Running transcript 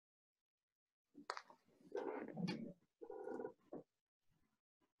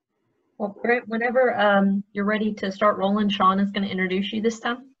Well, Brent, whenever you're ready to start rolling, Sean is going to introduce you this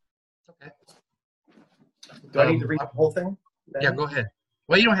time. Okay. Do I need to read the whole thing? Yeah, go ahead.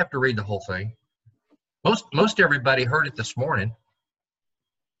 Well, you don't have to read the whole thing. Most everybody heard it this morning.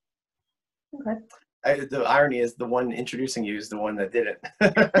 Okay. The irony is the one introducing you is the one that did it.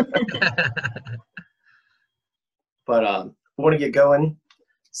 But I want to get going.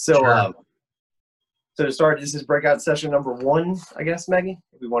 So, Sure. So to start, this is breakout session number 1, I guess, Maggie?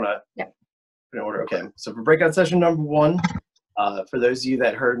 If we want to put in order. Okay. So for breakout session number 1, for those of you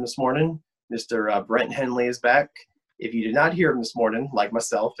that heard him this morning, Mr. Brent Henley is back. If you did not hear him this morning, like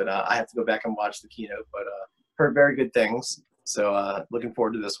myself, and I have to go back and watch the keynote, but heard very good things. So looking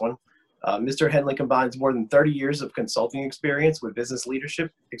forward to this one. Mr. Henley combines more than 30 years of consulting experience with business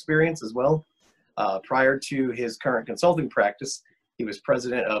leadership experience as well. Prior to his current consulting practice, he was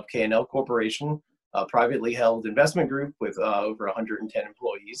president of K&L Corporation, a privately held investment group with over 110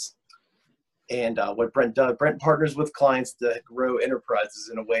 employees. And what Brent does, Brent partners with clients to grow enterprises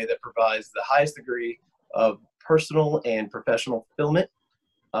in a way that provides the highest degree of personal and professional fulfillment.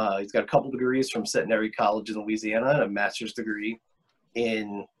 He's got a couple degrees from Centenary College in Louisiana and a master's degree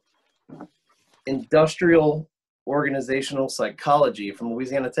in industrial organizational psychology from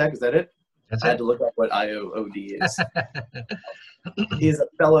Louisiana Tech. Is that it? I had to look up what IOOD is. He is a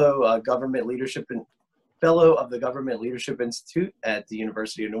fellow of the Government Leadership Institute at the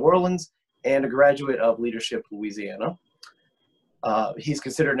University of New Orleans and a graduate of Leadership Louisiana. He's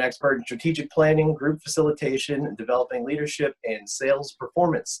considered an expert in strategic planning, group facilitation, and developing leadership and sales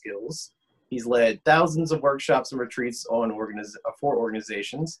performance skills. He's led thousands of workshops and retreats on for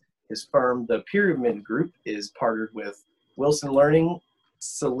organizations. His firm, the Pyramid Group, is partnered with Wilson Learning,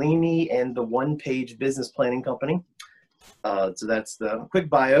 Selene, and the One Page Business Planning Company. So that's the quick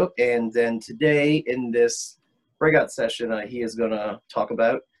bio. And then today in this breakout session, he is going to talk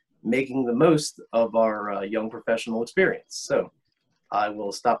about making the most of our young professional experience. So I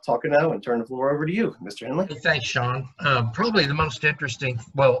will stop talking now and turn the floor over to you, Mr. Henley. Thanks, Sean. Probably the most interesting,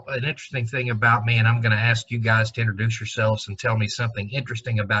 an interesting thing about me, and I'm going to ask you guys to introduce yourselves and tell me something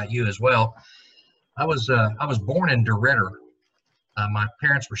interesting about you as well. I was born in DeRidder. My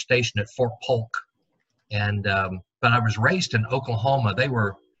parents were stationed at Fort Polk, and but I was raised in Oklahoma. They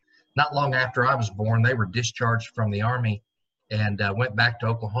were not long after I was born. They were discharged from the Army and went back to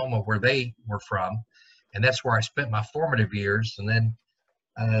Oklahoma, where they were from, and that's where I spent my formative years. And then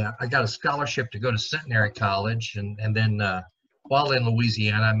I got a scholarship to go to Centenary College, and then while in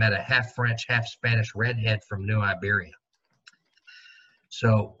Louisiana, I met a half French, half Spanish redhead from New Iberia.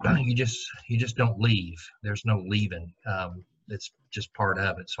 So you just don't leave. There's no leaving. It's just part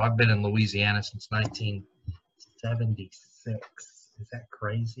of it. So I've been in Louisiana since 1976. Is that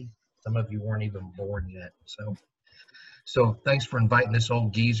crazy? Some of you weren't even born yet. So thanks for inviting this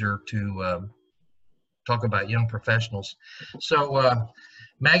old geezer to talk about young professionals. So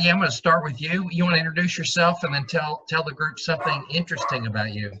Maggie, I'm going to start with you. You want to introduce yourself and then tell the group something interesting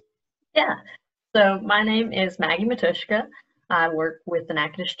about you? Yeah. So my name is Maggie Matushka. I work with the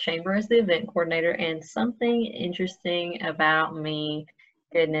Natchitoches Chamber as the event coordinator, and something interesting about me,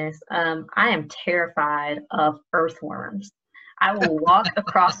 goodness, I am terrified of earthworms. I will walk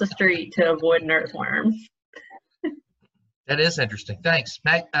across the street to avoid an earthworm. That is interesting. Thanks.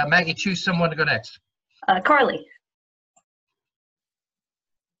 Maggie, choose someone to go next. Carly.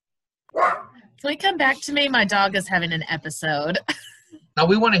 Can we come back to me? My dog is having an episode. No,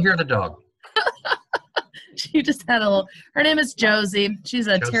 we want to hear the dog. She just had her name is Josie. She's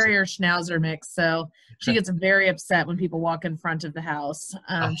a Terrier Schnauzer mix, so she gets very upset when people walk in front of the house.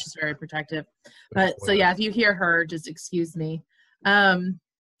 She's very protective. But so yeah, if you hear her, just excuse me.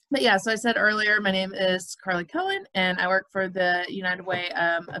 But yeah, so I said earlier, my name is Carly Cohen, and I work for the United Way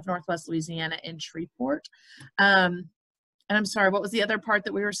of Northwest Louisiana in Shreveport. And I'm sorry, what was the other part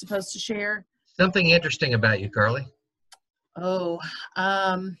that we were supposed to share? Something interesting about you, Carly. Oh,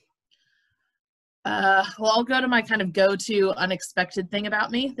 well, I'll go to my kind of go-to unexpected thing about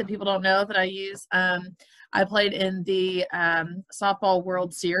me that people don't know that I use. I played in the softball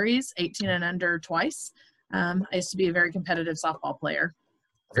World Series, 18 and under twice. I used to be a very competitive softball player.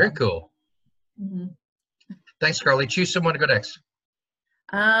 Very cool. Mm-hmm. Thanks, Carly. Choose someone to go next.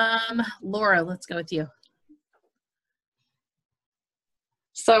 Laura, let's go with you.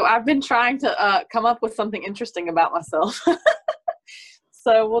 So I've been trying to come up with something interesting about myself.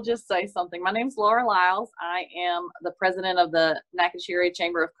 So we'll just say something. My name's Laura Lyles. I am the president of the Natchitoches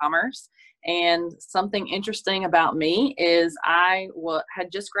Chamber of Commerce. And something interesting about me is I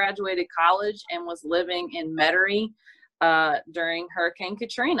had just graduated college and was living in Metairie during Hurricane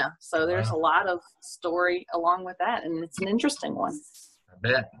Katrina. So there's a lot of story along with that, and it's an interesting one. I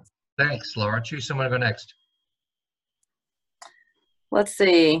bet. Thanks, Laura. Choose someone to go next. Let's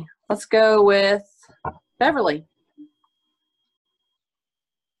see. Let's go with Beverly.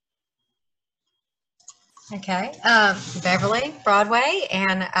 Okay, Beverly, Broadway,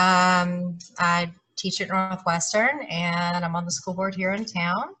 and I teach at Northwestern, and I'm on the school board here in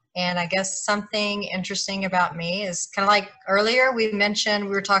town. And I guess something interesting about me is kind of like earlier we mentioned,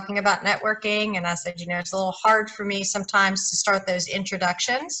 we were talking about networking, and I said, you know, it's a little hard for me sometimes to start those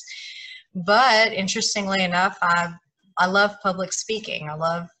introductions. But interestingly enough, I love public speaking. I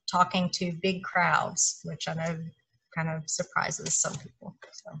love talking to big crowds, which I know kind of surprises some people.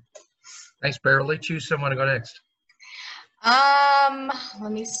 So. Thanks, Beverly. Choose someone to go next.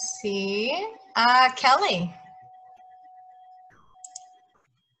 Let me see. Kelly.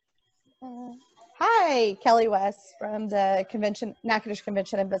 Hi, Kelly West from the Natchitoches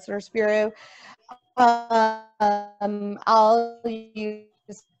Convention and Visitors Bureau. I'll use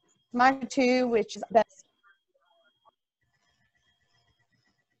my two, which is best.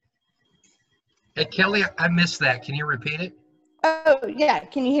 Hey, Kelly, I missed that. Can you repeat it? Oh, yeah.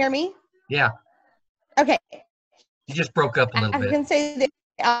 Can you hear me? Yeah. Okay. You just broke up a little bit. I can say the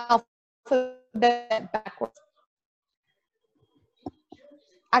alphabet backwards.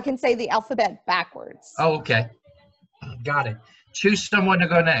 I can say the alphabet backwards. Oh, okay. Got it. Choose someone to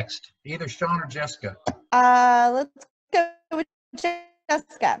go next, either Sean or Jessica. Let's go with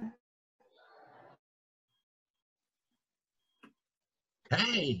Jessica.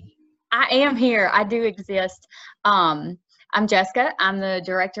 Hey. I am here. I do exist. I'm Jessica. I'm the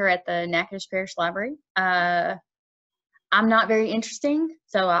director at the Natchitoches Parish Library. I'm not very interesting,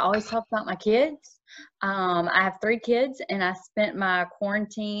 so I always talk about my kids. I have 3 kids, and I spent my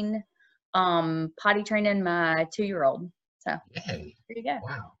quarantine potty training my 2-year-old. So Hey. there you go.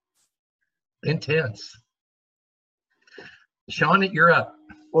 Wow. Intense. Sean, you're up.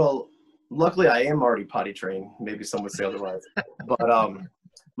 Well, luckily I am already potty trained. Maybe some would say otherwise. But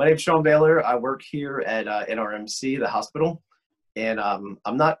my name's Sean Baylor. I work here at NRMC, the hospital. And I'm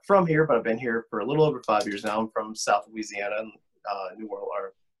not from here, but I've been here for a little over 5 years now. I'm from South Louisiana, New Orleans,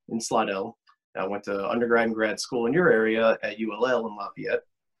 or in Slidell. I went to undergrad and grad school in your area at ULL in Lafayette.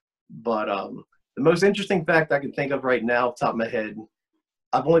 But the most interesting fact I can think of right now, off the top of my head,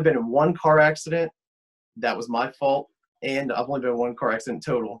 I've only been in 1 car accident. That was my fault. And I've only been in 1 car accident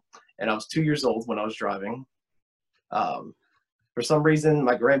total. And I was 2 years old when I was driving. For some reason,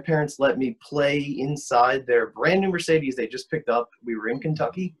 my grandparents let me play inside their brand new Mercedes they just picked up. We were in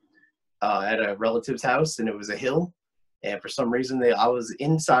Kentucky at a relative's house, and it was a hill. And for some reason, I was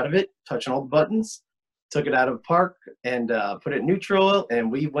inside of it, touching all the buttons, took it out of park, and put it in neutral, and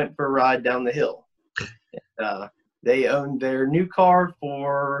we went for a ride down the hill. They owned their new car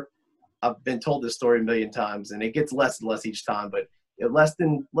for, I've been told this story a million times, and it gets less and less each time, but less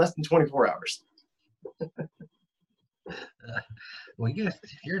than 24 hours. Well, you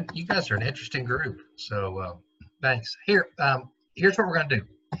guys are an interesting group. So thanks. Here's what we're going to do.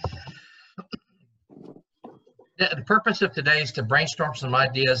 The purpose of today is to brainstorm some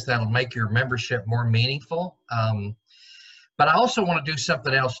ideas that'll make your membership more meaningful. But I also want to do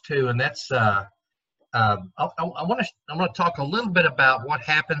something else too, and that's I want to talk a little bit about what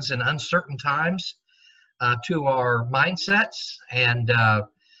happens in uncertain times to our mindsets, and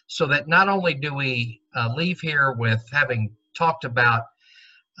so that not only do we leave here with having talked about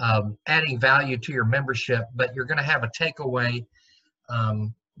adding value to your membership, but you're going to have a takeaway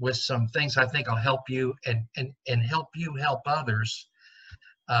with some things I think will help you and help you help others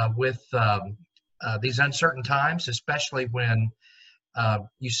with these uncertain times, especially when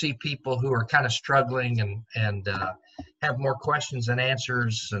you see people who are kind of struggling and have more questions than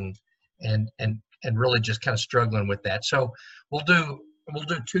answers and really just kind of struggling with that. So we'll do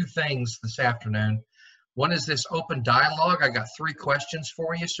 2 things this afternoon. One is this open dialogue. I got 3 questions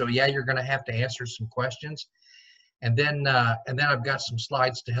for you. So yeah, you're going to have to answer some questions. And then I've got some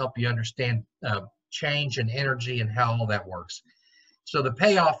slides to help you understand change and energy and how all that works. So the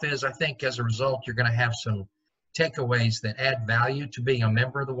payoff is, I think as a result, you're going to have some takeaways that add value to being a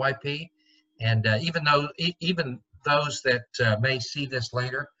member of the YP. And even those that may see this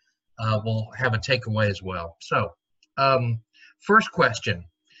later will have a takeaway as well. So first question,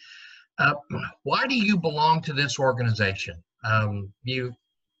 why do you belong to this organization? You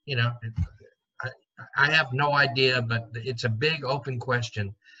know, I have no idea, but it's a big open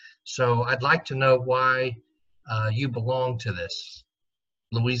question. So I'd like to know why you belong to this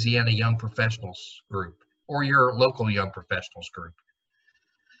Louisiana Young Professionals group or your local Young Professionals group.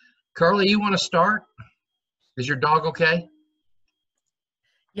 Carly, you want to start? Is your dog okay?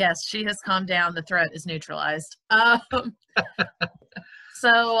 Yes, she has calmed down. The threat is neutralized.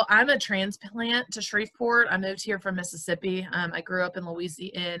 So I'm a transplant to Shreveport. I moved here from Mississippi. I grew up in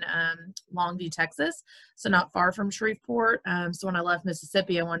Louisiana, in Longview, Texas, so not far from Shreveport. So when I left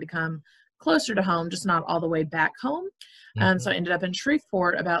Mississippi, I wanted to come closer to home, just not all the way back home. So I ended up in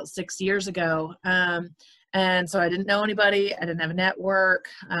Shreveport about 6 years ago. And so I didn't know anybody. I didn't have a network,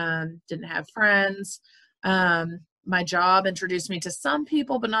 didn't have friends. My job introduced me to some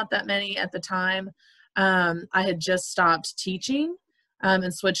people, but not that many at the time. I had just stopped teaching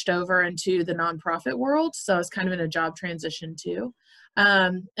and switched over into the nonprofit world. So I was kind of in a job transition too.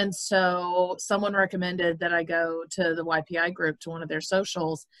 And so someone recommended that I go to the YPI group, to one of their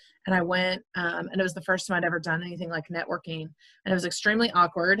socials. And I went, and it was the first time I'd ever done anything like networking. And it was extremely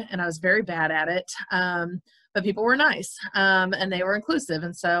awkward, and I was very bad at it. But people were nice, and they were inclusive.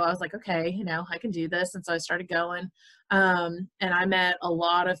 And so I was like, okay, you know, I can do this. And so I started going, and I met a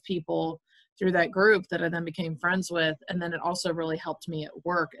lot of people through that group that I then became friends with. And then it also really helped me at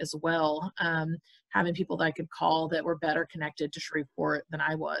work as well, having people that I could call that were better connected to Shreveport than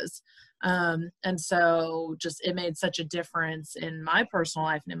I was. And so just, it made such a difference in my personal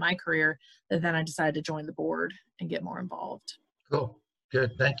life and in my career that then I decided to join the board and get more involved. Cool.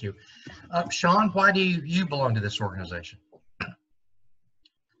 Good. Thank you. Sean, why do you belong to this organization?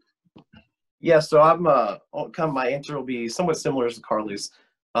 Yeah, so I'm kind of, my answer will be somewhat similar to Carly's.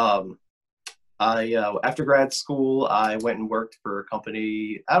 After grad school, I went and worked for a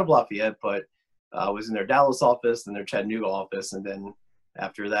company out of Lafayette, but I was in their Dallas office and their Chattanooga office. And then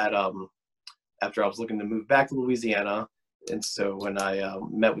after that, after I was looking to move back to Louisiana, and so when I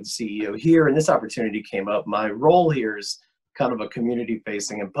met with the CEO here and this opportunity came up, my role here is kind of a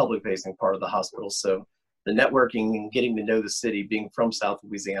community-facing and public-facing part of the hospital. So the networking and getting to know the city, being from South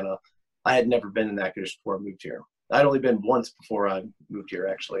Louisiana, I had never been in Natchitoches before I moved here. I'd only been once before I moved here,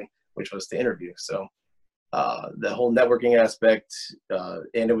 actually, which was to interview. So the whole networking aspect,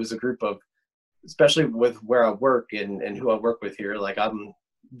 and it was a group of, especially with where I work and who I work with here, like I'm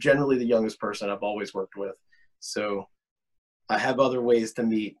generally the youngest person I've always worked with. So I have other ways to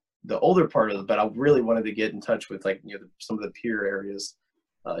meet the older part of it, but I really wanted to get in touch with, like, you know, some of the peer areas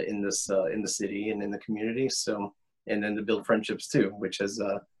in the city and in the community. So, and then to build friendships too, which has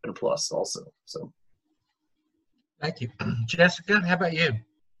been a plus also. So. Thank you. Jessica, how about you?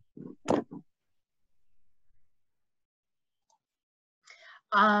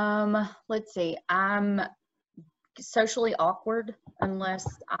 Let's see. I'm socially awkward unless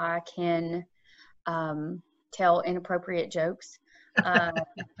I can tell inappropriate jokes.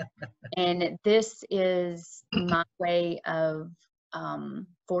 And this is my way of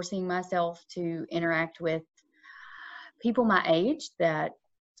forcing myself to interact with people my age that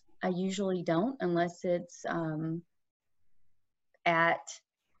I usually don't, unless it's at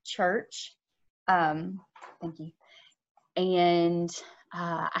church. Thank you. And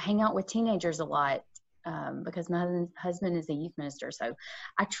I hang out with teenagers a lot because my husband is a youth minister. So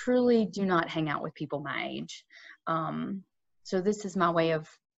I truly do not hang out with people my age. So this is my way of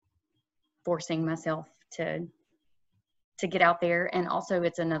forcing myself to get out there. And also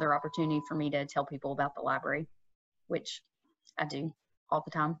it's another opportunity for me to tell people about the library, which I do all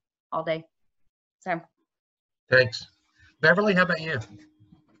the time, all day. So. Thanks. Beverly, how about you?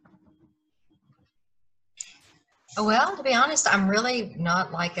 Well, to be honest, I'm really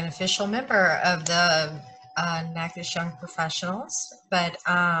not like an official member of the Natchitoches Young Professionals, but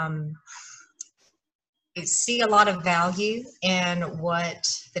I see a lot of value in what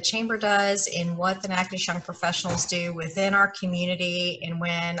the Chamber does and what the Natchitoches Young Professionals do within our community. And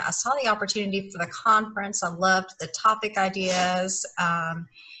when I saw the opportunity for the conference, I loved the topic ideas, and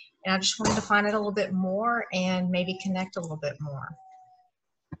I just wanted to find out a little bit more and maybe connect a little bit more.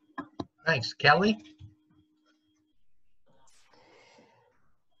 Thanks. Kelly?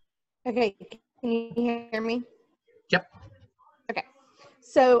 Okay, can you hear me? Yep. Okay,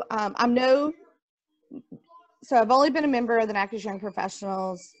 so I've only been a member of the Natchitoches Young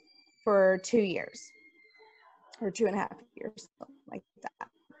Professionals for 2 years, or 2.5 years, something like that.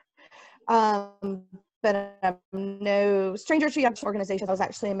 But I'm no stranger to young organizations. I was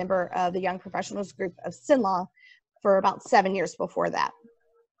actually a member of the Young Professionals group of Sinlaw for about 7 years before that.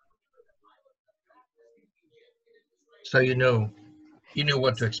 So you know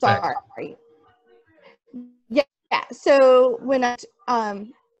what to expect. Sorry. Yeah. So when I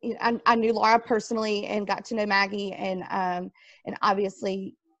knew Laura personally and got to know Maggie, and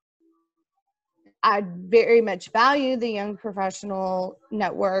obviously I very much value the Young Professional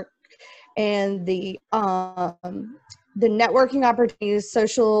Network and the networking opportunities,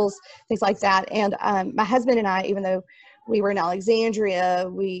 socials, things like that. And my husband and I, even though we were in Alexandria,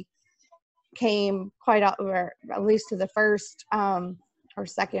 we came quite out, or at least to the first our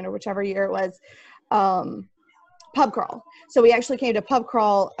second or whichever year it was, pub crawl. So we actually came to pub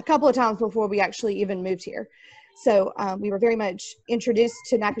crawl a couple of times before we actually even moved here. So we were very much introduced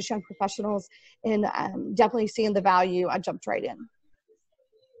to Natchitoches Young Professionals, and definitely seeing the value, I jumped right in.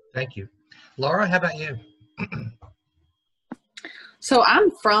 Thank you. Laura, how about you? So I'm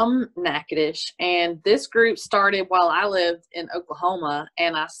from Natchitoches, and this group started while I lived in Oklahoma,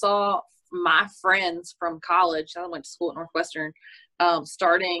 and I saw my friends from college, I went to school at Northwestern,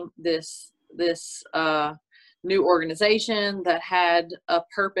 starting this new organization that had a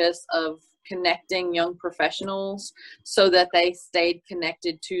purpose of connecting young professionals so that they stayed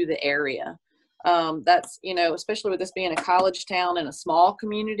connected to the area. That's, you know, especially with this being a college town and a small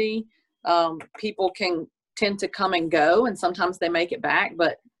community, people can tend to come and go, and sometimes they make it back,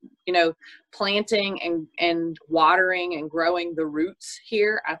 but you know, planting and watering and growing the roots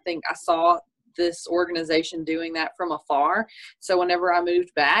here, I think I saw this organization doing that from afar. So whenever I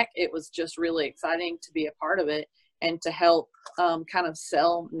moved back, it was just really exciting to be a part of it and to help kind of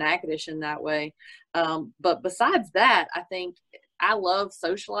sell Natchitoches in that way. But besides that, I think I love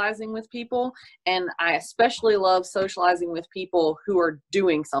socializing with people, and I especially love socializing with people who are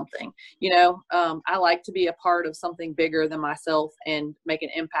doing something. You know, I like to be a part of something bigger than myself and make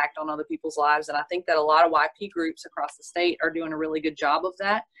an impact on other people's lives. And I think that a lot of YP groups across the state are doing a really good job of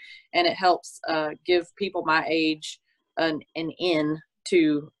that. And it helps give people my age an in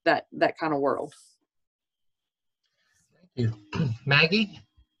to that kind of world. Thank you. Maggie?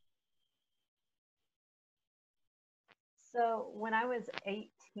 So when I was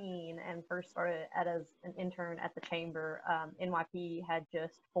 18 and first started as an intern at the chamber, NYP had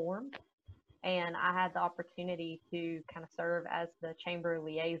just formed, and I had the opportunity to kind of serve as the chamber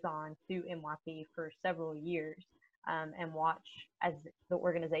liaison to NYP for several years, and watch as the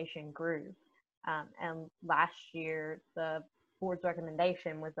organization grew. And last year, the board's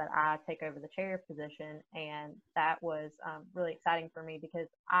recommendation was that I take over the chair position, and that was really exciting for me because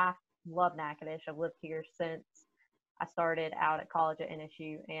I love Natchitoches. I've lived here since I started out at college at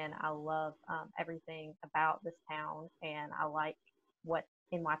NSU, and I love everything about this town, and I like what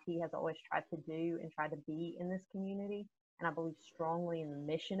NYP has always tried to do and try to be in this community, and I believe strongly in the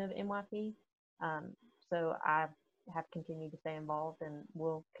mission of NYP. So I have continued to stay involved and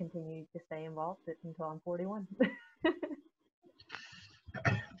will continue to stay involved until I'm 41.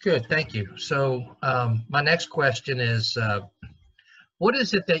 Good, thank you. So my next question is, what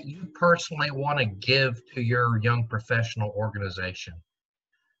is it that you personally want to give to your young professional organization?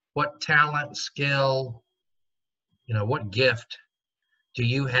 What talent, skill, you know, what gift do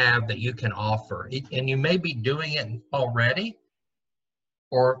you have that you can offer? And you may be doing it already,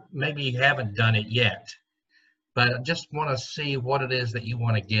 or maybe you haven't done it yet, but I just want to see what it is that you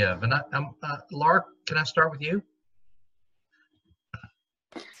want to give. And Laura, can I start with you?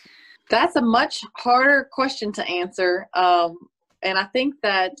 That's a much harder question to answer. And I think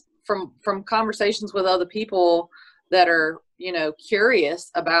that from conversations with other people that are, you know, curious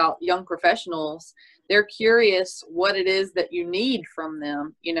about young professionals, they're curious what it is that you need from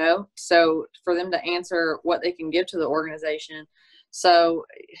them, you know, so for them to answer what they can give to the organization. So,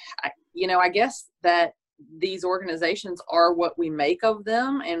 you know, I guess that these organizations are what we make of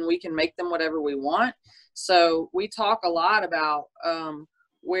them, and we can make them whatever we want. So we talk a lot about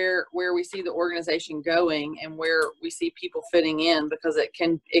where we see the organization going and where we see people fitting in, because it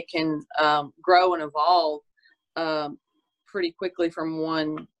can grow and evolve pretty quickly from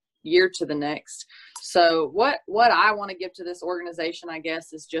one year to the next. So what I want to give to this organization, I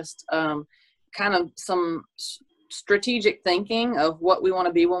guess, is just kind of some strategic thinking of what we want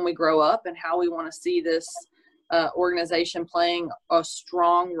to be when we grow up, and how we want to see this organization playing a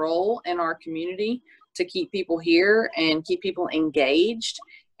strong role in our community to keep people here and keep people engaged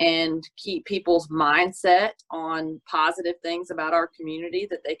and keep people's mindset on positive things about our community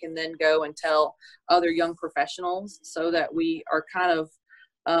that they can then go and tell other young professionals, so that we are kind of,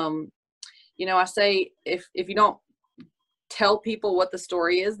 you know, I say if you don't tell people what the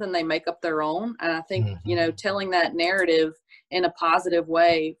story is, then they make up their own. And I think, you know, telling that narrative in a positive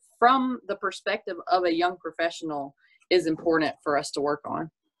way from the perspective of a young professional is important for us to work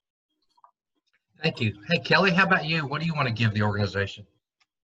on. Thank you. Hey, Kelly, how about you? What do you want to give the organization?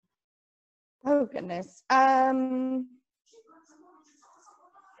 Oh, goodness. I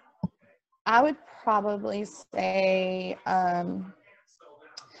would probably say,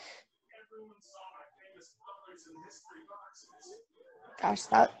 gosh,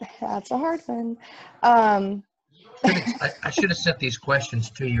 that's a hard one. I should have sent these questions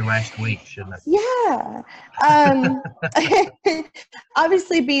to you last week, shouldn't I? Yeah.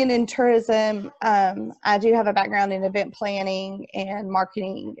 Obviously, being in tourism, I do have a background in event planning and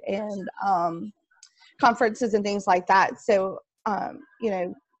marketing and conferences and things like that. So,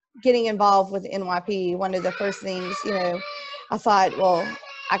 getting involved with NYP, one of the first things, I thought, well,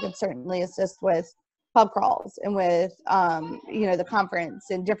 I could certainly assist with pub crawls and with, the conference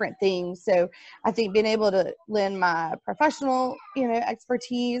and different things. So I think being able to lend my professional,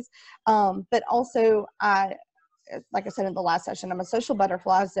 expertise, but also like I said in the last session, I'm a social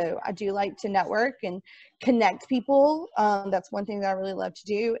butterfly, so I do like to network and connect people. That's one thing that I really love to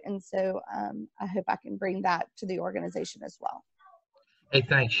do. And so I hope I can bring that to the organization as well. Hey,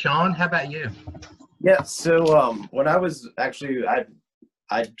 thanks. Sean, how about you? Yeah, so when I was actually,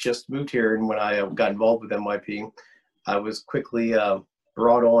 I just moved here, and when I got involved with NYP, I was quickly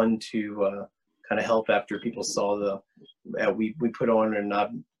brought on to kind of help after people saw we put on, and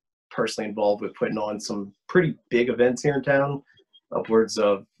I'm personally involved with putting on some pretty big events here in town, upwards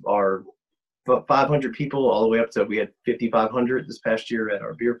of our 500 people all the way up to, we had 5,500 this past year at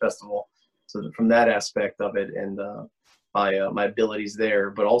our beer festival. So from that aspect of it, and my abilities there,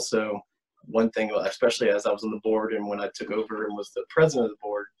 but also one thing, especially as I was on the board and when I took over and was the president of the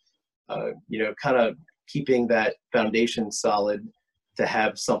board, kind of keeping that foundation solid to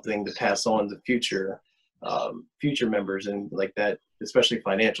have something to pass on to future members, and like that, especially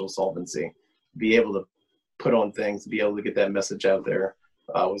financial solvency, be able to put on things, be able to get that message out there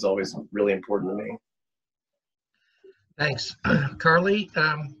was always really important to me. Thanks. Carly,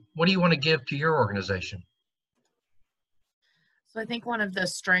 what do you want to give to your organization? So I think one of the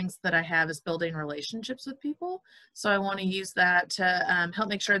strengths that I have is building relationships with people. So I want to use that to help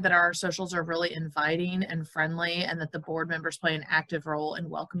make sure that our socials are really inviting and friendly, and that the board members play an active role in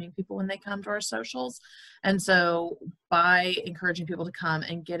welcoming people when they come to our socials. And so by encouraging people to come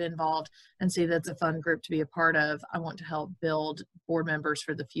and get involved and see that's a fun group to be a part of, I want to help build board members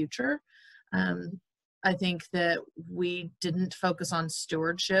for the future. I think that we didn't focus on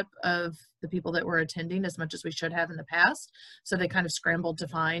stewardship of the people that were attending as much as we should have in the past. So they kind of scrambled to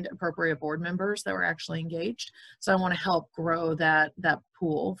find appropriate board members that were actually engaged. So I want to help grow that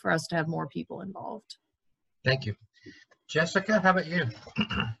pool for us to have more people involved. Thank you. Jessica, how about you?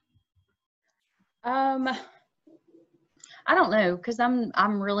 I don't know, because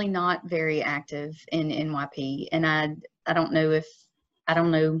I'm really not very active in NYP, and I don't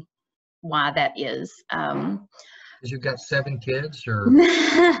know why that is. Because you've got 7 kids, or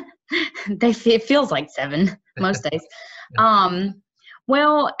it feels like 7 most days.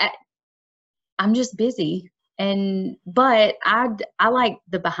 Well, I'm just busy, but I like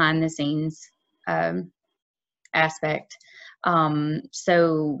the behind the scenes aspect.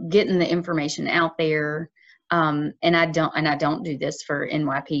 So getting the information out there, and I don't do this for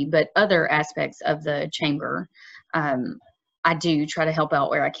NYP, but other aspects of the chamber. I do try to help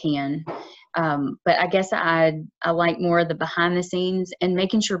out where I can. But I guess I like more of the behind the scenes and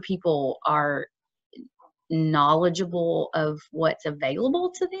making sure people are knowledgeable of what's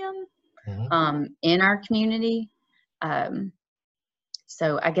available to them in our community.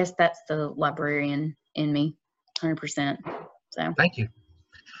 So I guess that's the librarian in me, 100%. So thank you.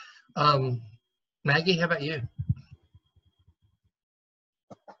 Maggie, how about you?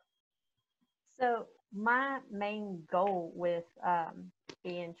 So my main goal with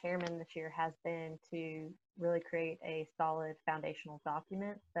being chairman this year has been to really create a solid foundational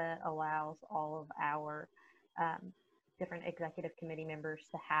document that allows all of our different executive committee members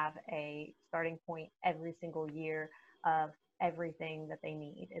to have a starting point every single year of everything that they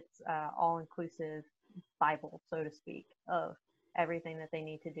need. It's all-inclusive Bible, so to speak, of everything that they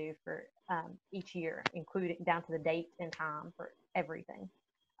need to do for each year, including down to the date and time for everything.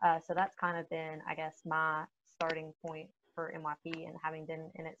 So that's kind of been, I guess, my starting point for NYP, and having been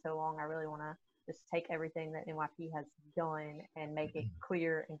in it so long, I really want to just take everything that NYP has done and make it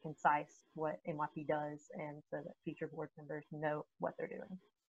clear and concise what NYP does, and so that future board members know what they're doing.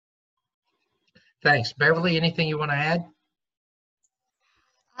 Thanks. Beverly, anything you want to add?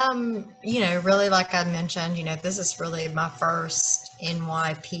 Really, like I mentioned, this is really my first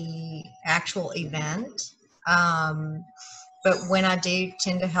NYP actual event. But when I do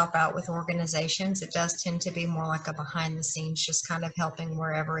tend to help out with organizations, it does tend to be more like a behind the scenes, just kind of helping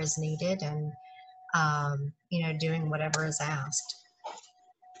wherever is needed and, doing whatever is asked.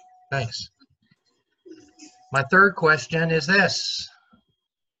 Thanks. My third question is this.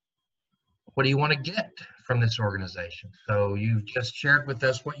 What do you want to get from this organization? So you've just shared with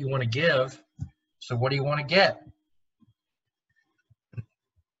us what you want to give. So what do you want to get?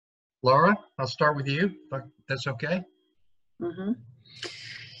 Laura, I'll start with you, if that's okay. Mm-hmm.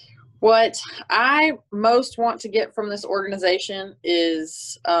 What I most want to get from this organization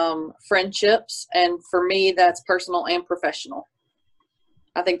is friendships. And for me, that's personal and professional.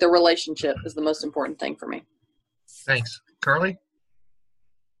 I think the relationship is the most important thing for me. Thanks. Carly?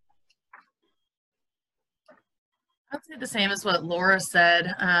 I'd say the same as what Laura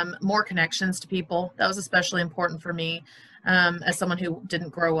said, more connections to people. That was especially important for me as someone who didn't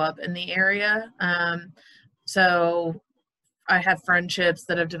grow up in the area. So I have friendships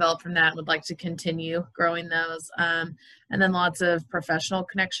that have developed from that and would like to continue growing those. And then lots of professional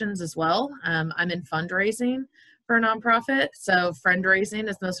connections as well. I'm in fundraising for a nonprofit, so fundraising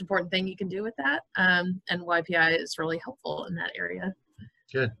is the most important thing you can do with that. And YPI is really helpful in that area.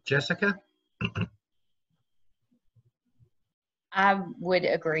 Good. Jessica? I would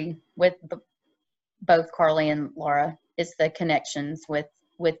agree with both Carly and Laura. It's the connections with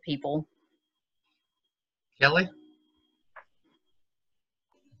people. Kelly?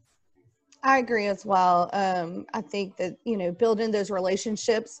 I agree as well. I think that, building those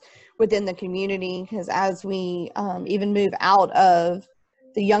relationships within the community, because as we even move out of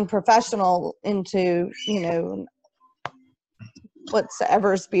the young professional into,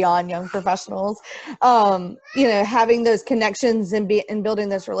 whatsoever's beyond young professionals, having those connections and building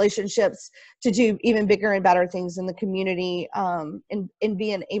those relationships to do even bigger and better things in the community, and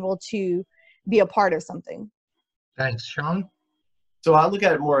being able to be a part of something. Thanks. Sean? So I look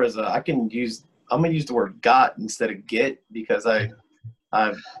at it more as I'm going to use the word got instead of get, because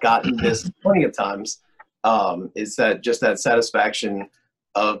I've gotten this plenty of times. Is that just that satisfaction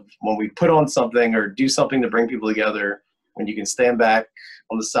of when we put on something or do something to bring people together, when you can stand back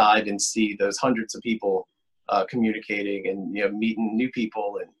on the side and see those hundreds of people communicating and meeting new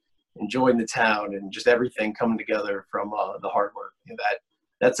people and enjoying the town and just everything coming together from the hard work.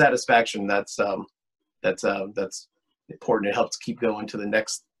 That satisfaction, that's important. It helps keep going to the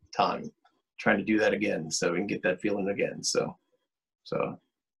next time, trying to do that again, so we can get that feeling again. So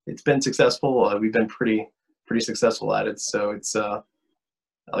it's been successful. We've been pretty successful at it. So it's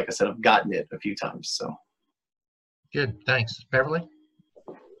like I said, I've gotten it a few times. So good. Thanks. Beverly?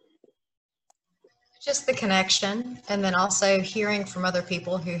 Just the connection, and then also hearing from other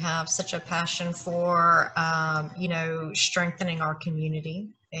people who have such a passion for, strengthening our community,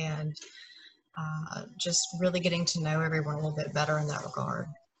 and just really getting to know everyone a little bit better in that regard.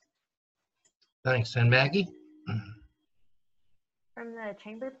 Thanks. And Maggie? From the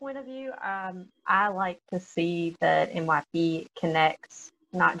chamber point of view, I like to see that NYP connects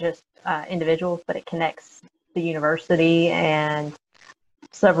not just individuals, but it connects the university and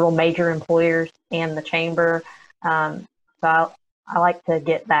several major employers and the chamber. So I like to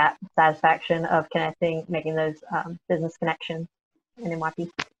get that satisfaction of connecting, making those business connections in NYP.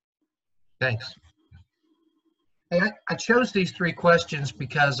 Thanks. Hey, I chose these 3 questions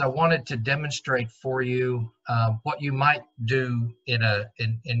because I wanted to demonstrate for you what you might do in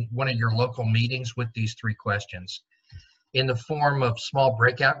one of your local meetings with these 3 questions in the form of small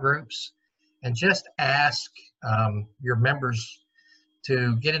breakout groups, and just ask your members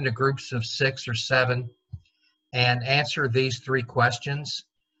to get into groups of 6 or 7 and answer these 3 questions.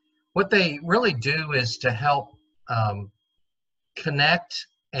 What they really do is to help connect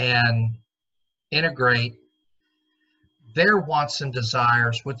and integrate their wants and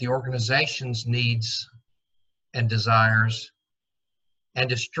desires with the organization's needs and desires, and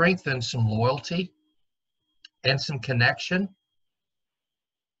to strengthen some loyalty and some connection.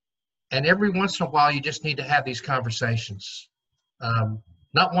 And every once in a while, you just need to have these conversations.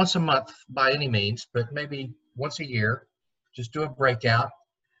 Not once a month by any means, but maybe once a year. Just do a breakout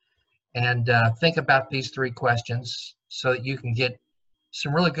and think about these 3 questions so that you can get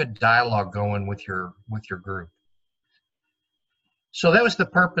some really good dialogue going with your group. So that was the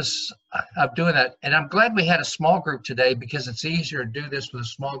purpose of doing that. And I'm glad we had a small group today, because it's easier to do this with a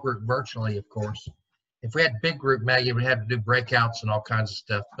small group virtually, of course. If we had big group, Maggie, we'd have to do breakouts and all kinds of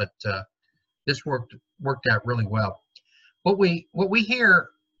stuff, but this worked out really well. What we hear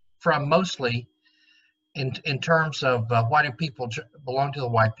from mostly in terms of why do people belong to the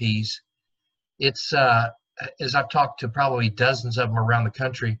YPs, it's as I've talked to probably dozens of them around the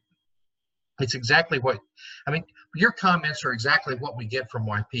country, it's exactly what, your comments are exactly what we get from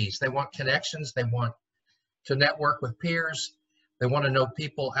YPs. They want connections, they want to network with peers, they want to know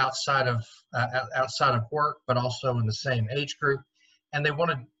people outside of work, but also in the same age group, and they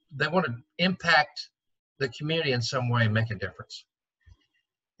want to impact the community in some way and make a difference.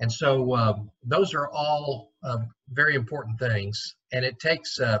 And so those are all very important things, and it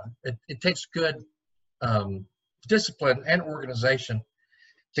takes good discipline and organization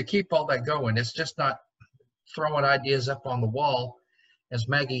to keep all that going. It's just not throwing ideas up on the wall. As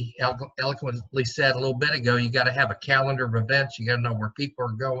Maggie eloquently said a little bit ago, you got to have a calendar of events. You got to know where people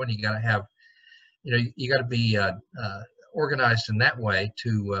are going. You got to have, you got to be organized in that way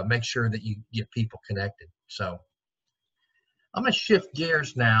to make sure that you get people connected. So I'm going to shift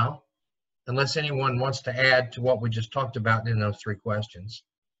gears now, unless anyone wants to add to what we just talked about in those 3 questions.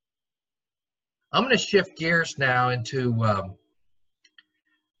 I'm going to shift gears now into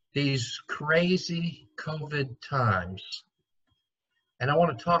these crazy COVID times. And I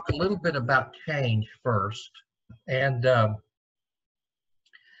want to talk a little bit about change first. And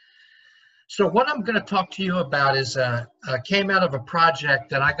so what I'm going to talk to you about is came out of a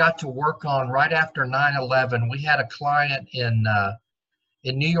project that I got to work on right after 9/11. We had a client in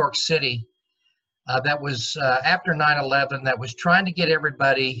New York City that was after 9/11 that was trying to get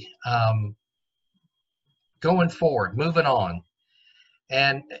everybody going forward, moving on.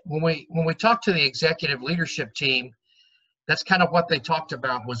 And when we talked to the executive leadership team, that's kind of what they talked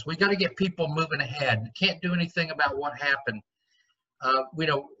about was we got to get people moving ahead. Can't do anything about what happened.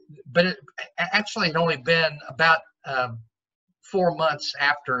 But it had only been about 4 months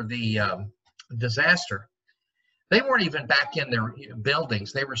after the disaster. They weren't even back in their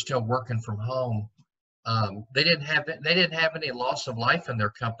buildings. They were still working from home. They didn't have any loss of life in their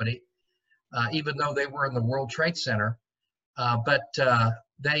company, even though they were in the World Trade Center. But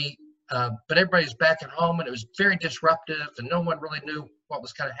everybody's back at home, and it was very disruptive, and no one really knew what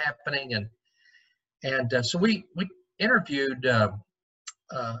was kind of happening. And so we interviewed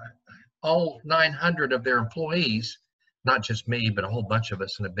all 900 of their employees, not just me, but a whole bunch of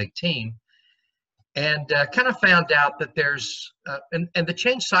us in a big team, and kind of found out that there's and the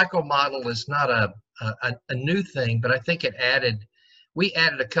change cycle model is not a new thing, but I think we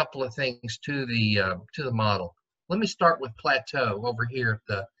added a couple of things to the model. Let me start with plateau over here at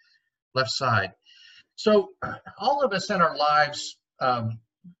the left side. So all of us in our lives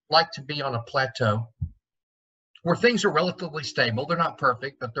like to be on a plateau where things are relatively stable. They're not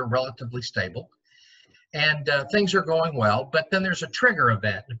perfect, but they're relatively stable. And things are going well, but then there's a trigger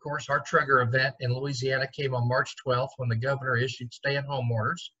event. And of course, our trigger event in Louisiana came on March 12th when the governor issued stay-at-home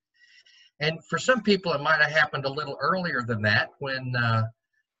orders. And for some people, it might have happened a little earlier than that when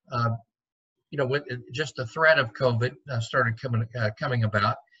with just the threat of COVID started coming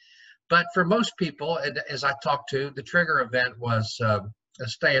about. But for most people, as I talked to, the trigger event was a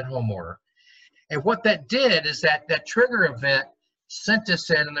stay-at-home order. And what that did is that trigger event sent us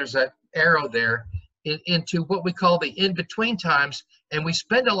in, and there's an arrow there, into what we call the in-between times, and we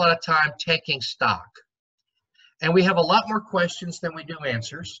spend a lot of time taking stock. And we have a lot more questions than we do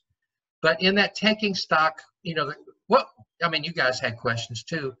answers. But in that taking stock, you guys had questions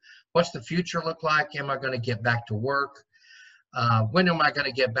too. What's the future look like? Am I going to get back to work? When am I going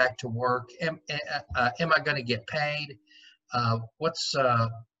to get back to work? Am I going to get paid?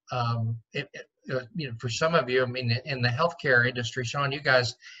 For some of you, in the healthcare industry, Sean, you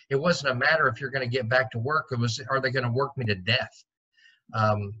guys, it wasn't a matter if you're going to get back to work. It was, are they going to work me to death?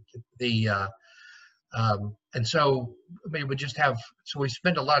 And so, we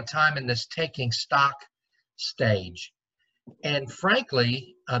spend a lot of time in this taking stock stage. And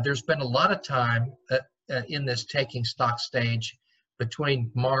frankly, there's been a lot of time in this taking stock stage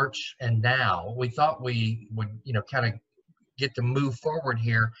between March and now. We thought we would, kind of get to move forward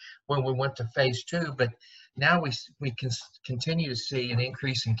here when we went to phase 2, but now we can continue to see an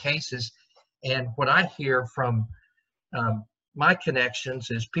increase in cases. And what I hear from my connections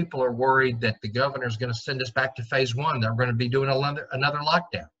is people are worried that the governor is going to send us back to phase 1. They're going to be doing another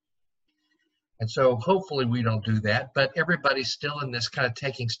lockdown. And so hopefully we don't do that, but everybody's still in this kind of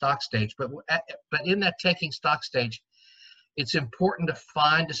taking stock stage. But in that taking stock stage, it's important to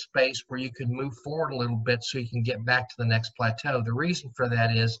find a space where you can move forward a little bit so you can get back to the next plateau. The reason for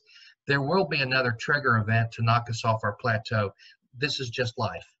that is there will be another trigger event to knock us off our plateau. This is just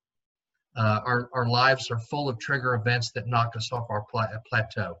life. Our lives are full of trigger events that knock us off our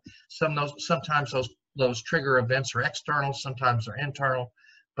plateau. Sometimes those trigger events are external, sometimes they're internal,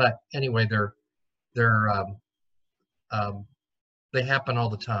 but anyway, they happen all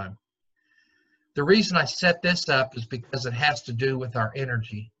the time. The reason I set this up is because it has to do with our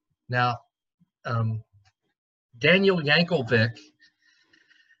energy. Now, Daniel Yankovic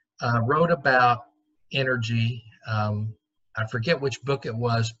wrote about energy. I forget which book it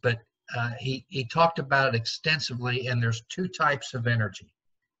was, but he talked about it extensively, and there's 2 types of energy.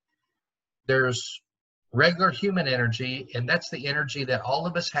 There's regular human energy, and that's the energy that all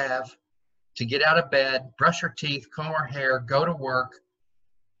of us have to get out of bed, brush our teeth, comb our hair, go to work,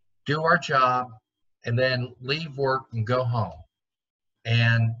 do our job, and then leave work and go home.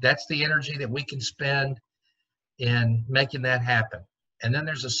 And that's the energy that we can spend in making that happen. And then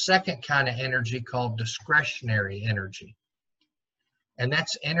there's a second kind of energy called discretionary energy. And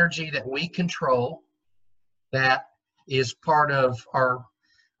that's energy that we control, that is part of our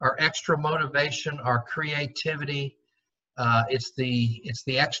extra motivation, our creativity. It's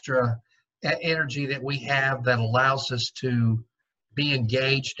the extra energy that we have that allows us to be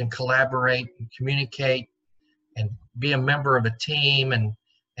engaged and collaborate and communicate and be a member of a team and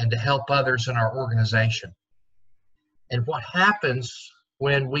to help others in our organization. And what happens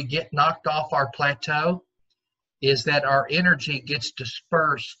when we get knocked off our plateau is that our energy gets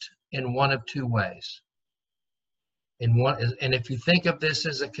dispersed in one of two ways. And if you think of this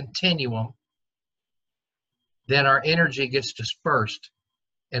as a continuum, then our energy gets dispersed.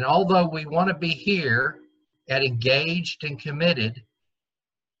 And although we want to be here at engaged and committed,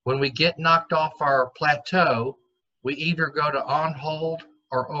 when we get knocked off our plateau, we either go to on hold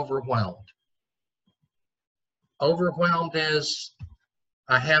or overwhelmed. Overwhelmed is,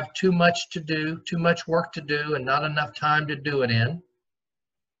 I have too much to do, too much work to do, and not enough time to do it in.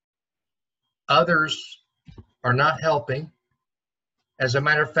 Others are not helping. As a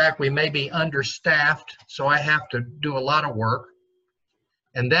matter of fact, we may be understaffed, so I have to do a lot of work.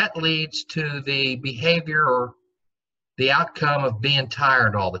 And that leads to the behavior or the outcome of being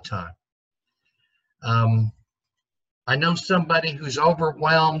tired all the time. I know somebody who's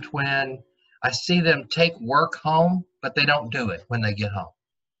overwhelmed when I see them take work home, but they don't do it when they get home.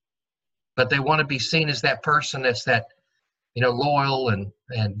 But they want to be seen as that person that's that, loyal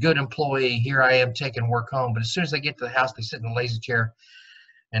and good employee. Here I am taking work home. But as soon as they get to the house, they sit in a lazy chair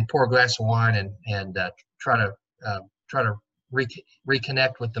and pour a glass of wine and try to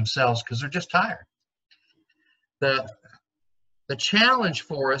reconnect with themselves because they're just tired. The challenge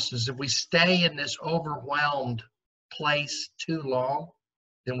for us is if we stay in this overwhelmed place too long,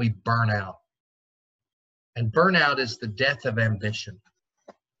 then we burn out. And burnout is the death of ambition.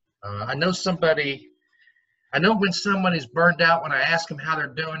 I know when someone is burned out, when I ask them how they're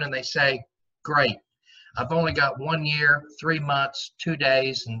doing and they say, great, I've only got 1 year, 3 months, 2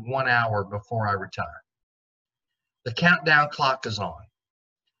 days, and 1 hour before I retire. The countdown clock is on.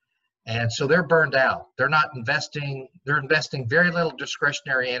 And so they're burned out. They're not investing, they're investing very little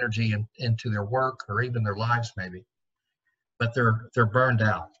discretionary energy into their work or even their lives maybe, but they're burned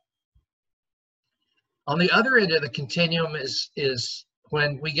out. On the other end of the continuum is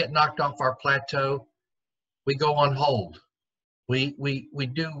when we get knocked off our plateau, we go on hold. We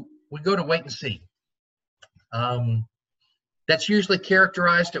go to wait and see. That's usually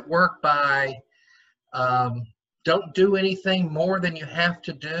characterized at work by don't do anything more than you have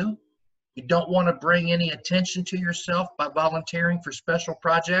to do. You don't want to bring any attention to yourself by volunteering for special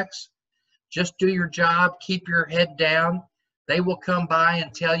projects. Just do your job, keep your head down. They will come by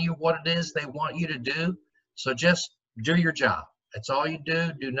and tell you what it is they want you to do. So just do your job. That's all you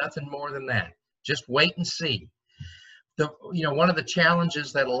do. Do nothing more than that. Just wait and see. One of the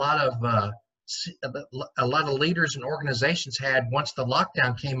challenges that a lot of leaders and organizations had once the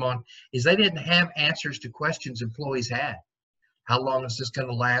lockdown came on is they didn't have answers to questions employees had. How long is this going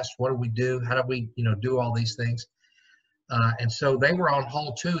to last? What do we do? How do we, do all these things? And so they were on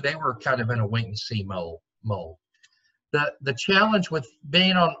hold too. They were kind of in a wait and see mode. The challenge with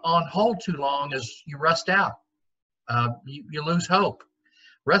being on hold too long is you rust out. You lose hope.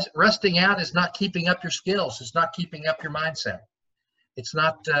 Rusting out is not keeping up your skills. It's not keeping up your mindset. It's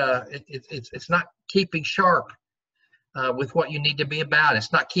not it's not keeping sharp with what you need to be about.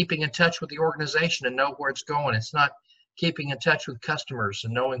 It's not keeping in touch with the organization and know where it's going. It's not keeping in touch with customers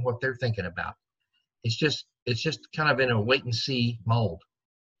and knowing what they're thinking about. It's just kind of in a wait and see mold.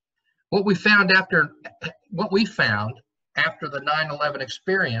 What we found after the 9/11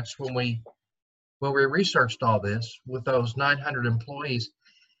 experience, when we researched all this with those 900 employees,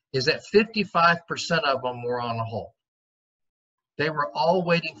 is that 55% of them were on a hold. They were all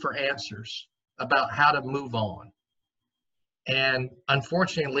waiting for answers about how to move on. And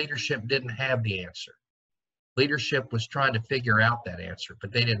unfortunately, leadership didn't have the answer. Leadership was trying to figure out that answer,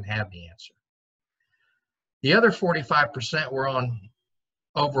 but they didn't have the answer. The other 45% were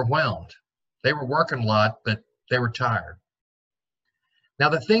overwhelmed. They were working a lot, but they were tired. Now,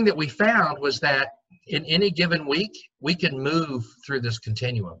 the thing that we found was that in any given week, we can move through this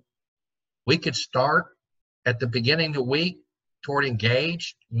continuum. We could start at the beginning of the week toward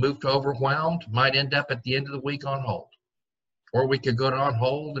engaged, move to overwhelmed, might end up at the end of the week on hold. Or we could go to on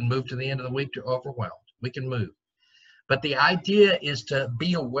hold and move to the end of the week to overwhelmed. We can move. But the idea is to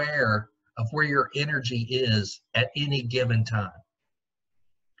be aware of where your energy is at any given time.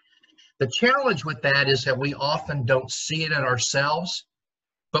 The challenge with that is that we often don't see it in ourselves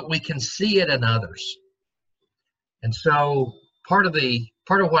but we can see it in others. And so part of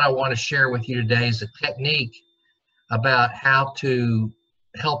what I want to share with you today is a technique about how to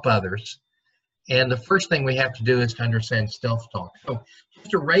help others. And the first thing we have to do is to understand self-talk. So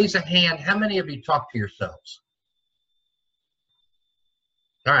just to raise a hand, how many of you talk to yourselves?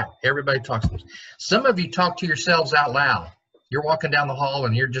 All right, everybody talks to themselves. Some of you talk to yourselves out loud. You're walking down the hall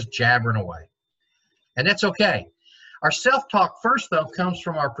and you're just jabbering away. And that's okay. Our self-talk first, though, comes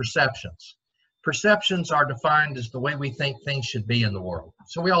from our perceptions. Perceptions are defined as the way we think things should be in the world.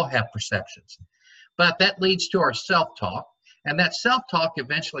 So we all have perceptions. But that leads to our self-talk, and that self-talk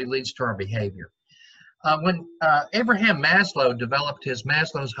eventually leads to our behavior. When Abraham Maslow developed his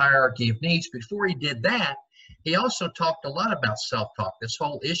Maslow's hierarchy of needs, before he did that, he also talked a lot about self-talk, this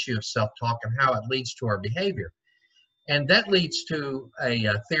whole issue of self-talk and how it leads to our behavior. And that leads to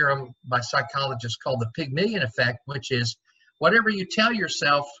a theorem by psychologists called the Pygmalion effect, which is whatever you tell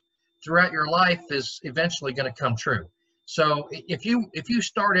yourself throughout your life is eventually going to come true. So if you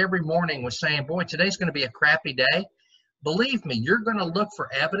start every morning with saying, boy, today's going to be a crappy day, believe me, you're going to look for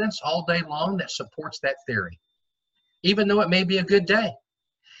evidence all day long that supports that theory, even though it may be a good day.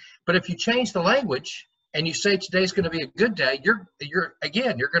 But if you change the language and you say today's going to be a good day, you're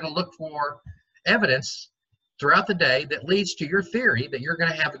going to look for evidence throughout the day that leads to your theory that you're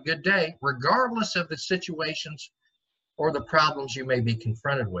going to have a good day, regardless of the situations or the problems you may be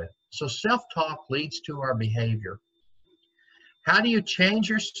confronted with. So self-talk leads to our behavior. How do you change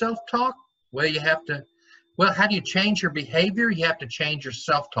your self-talk? Well, how do you change your behavior? You have to change your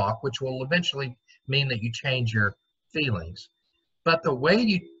self-talk, which will eventually mean that you change your feelings. But the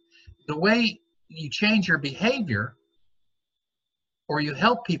way you change your behavior, or you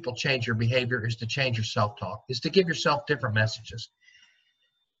help people change your behavior, is to change your self-talk, is to give yourself different messages.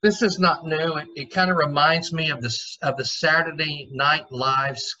 This is not new. It kind of reminds me of the Saturday Night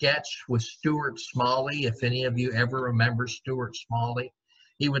Live sketch with Stuart Smalley. If any of you ever remember Stuart Smalley,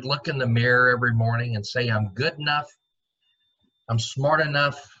 he would look in the mirror every morning and say, I'm good enough, I'm smart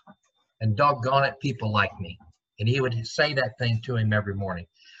enough, and doggone it, people like me. And he would say that thing to him every morning.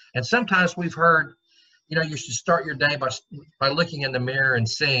 And sometimes we've heard, you should start your day by looking in the mirror and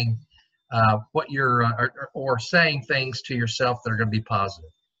seeing what you're, or saying things to yourself that are going to be positive.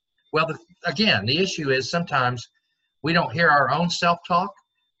 Well, the issue is sometimes we don't hear our own self-talk,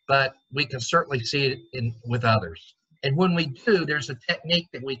 but we can certainly see it with others. And when we do, there's a technique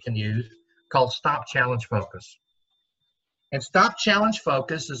that we can use called stop, challenge, focus. And stop, challenge,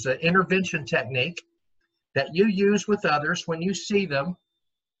 focus is an intervention technique that you use with others when you see them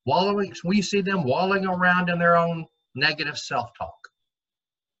wallowing around in their own negative self-talk.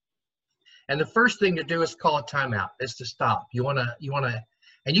 And the first thing to do is call a timeout. Is to stop. You want to,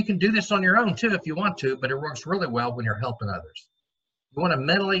 and you can do this on your own too if you want to, but it works really well when you're helping others. You want to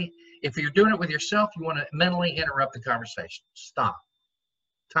mentally, if you're doing it with yourself, you want to mentally interrupt the conversation. Stop.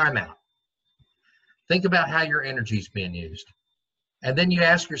 Time out. Think about how your energy is being used. And then you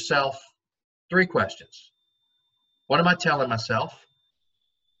ask yourself 3 questions. What am I telling myself?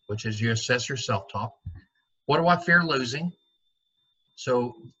 Which is you assess your self-talk. What do I fear losing?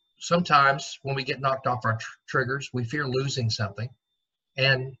 So sometimes when we get knocked off our triggers, we fear losing something.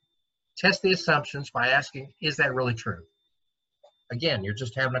 And test the assumptions by asking, is that really true? Again, you're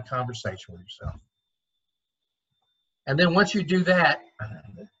just having a conversation with yourself. And then once you do that,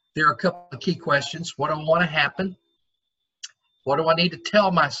 there are a couple of key questions. What do I want to happen? What do I need to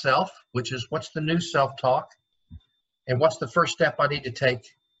tell myself? Which is, what's the new self-talk? And what's the first step I need to take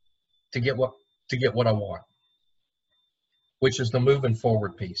to get what I want? Which is the moving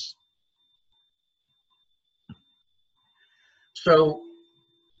forward piece. So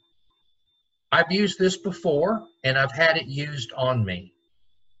I've used this before, and I've had it used on me.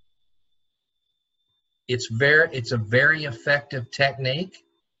 It's a very effective technique.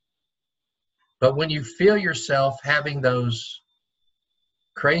 But when you feel yourself having those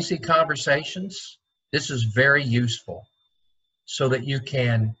crazy conversations, this is very useful so that you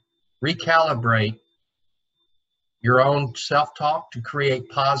can recalibrate your own self-talk to create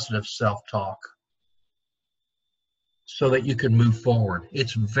positive self-talk so that you can move forward.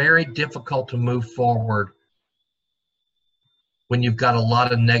 It's very difficult to move forward when you've got a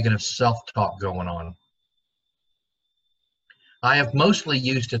lot of negative self-talk going on. I have mostly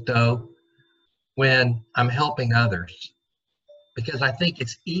used it, though, when I'm helping others, because I think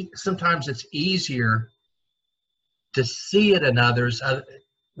sometimes it's easier to see it in others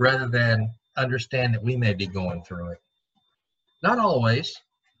rather than understand that we may be going through it. Not always,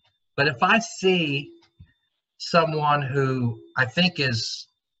 but if I see someone who I think is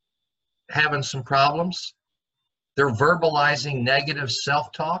having some problems, they're verbalizing negative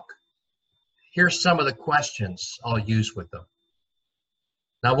self-talk, here's some of the questions I'll use with them.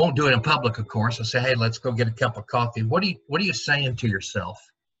 Now, I won't do it in public, of course. I'll say, hey, let's go get a cup of coffee. What are you saying to yourself?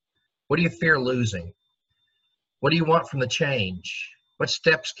 What do you fear losing? What do you want from the change? What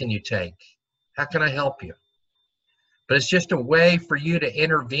steps can you take? How can I help you? But it's just a way for you to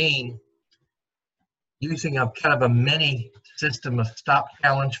intervene using a kind of a mini system of stop,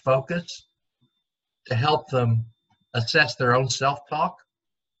 challenge, focus to help them assess their own self-talk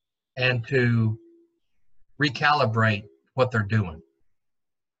and to recalibrate what they're doing.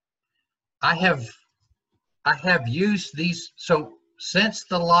 I have used these. So since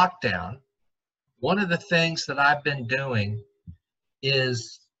the lockdown, one of the things that I've been doing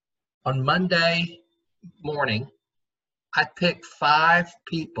is on Monday morning, I pick 5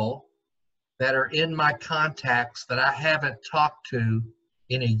 people that are in my contacts that I haven't talked to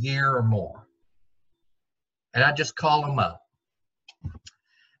in a year or more. And I just call them up.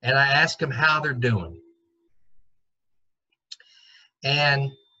 And I ask them how they're doing.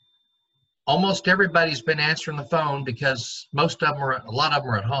 And almost everybody's been answering the phone because a lot of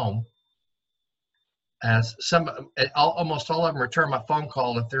them are at home. As almost all of them return my phone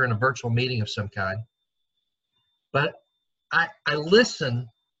call if they're in a virtual meeting of some kind. But I listen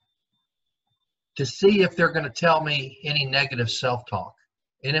to see if they're going to tell me any negative self-talk.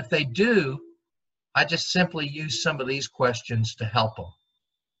 And if they do, I just simply use some of these questions to help them.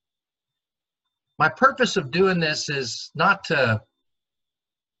 My purpose of doing this is not to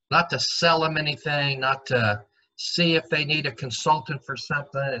sell them anything, not to see if they need a consultant for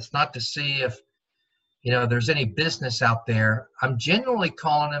something. It's not to see if, there's any business out there. I'm genuinely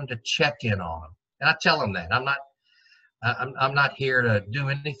calling them to check in on them. And I tell them that. I'm not here to do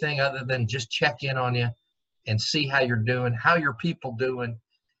anything other than just check in on you and see how you're doing, how your people doing.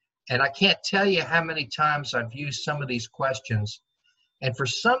 And I can't tell you how many times I've used some of these questions. And for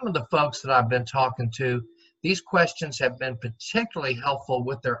some of the folks that I've been talking to, these questions have been particularly helpful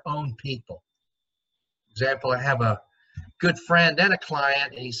with their own people. For example, I have a good friend and a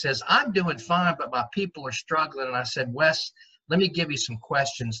client, and he says, I'm doing fine, but my people are struggling. And I said, Wes, let me give you some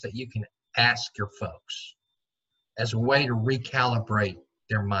questions that you can ask your folks as a way to recalibrate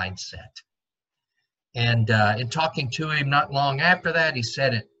their mindset. And in talking to him not long after that, he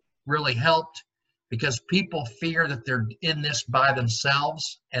said it really helped because people fear that they're in this by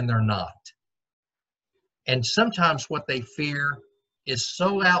themselves, and they're not. And sometimes what they fear is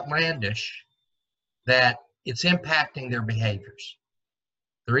so outlandish that it's impacting their behaviors.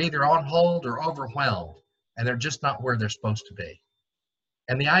 They're either on hold or overwhelmed, and they're just not where they're supposed to be.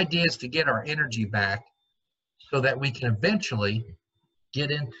 And the idea is to get our energy back so that we can eventually get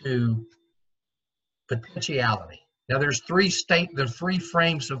into potentiality. Now, there's three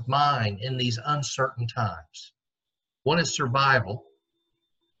frames of mind in these uncertain times. One is survival.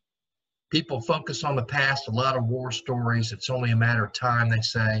 People focus on the past, a lot of war stories. It's only a matter of time, they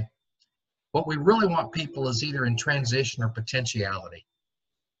say. What we really want people is either in transition or potentiality.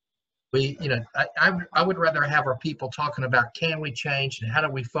 I would rather have our people talking about can we change and how do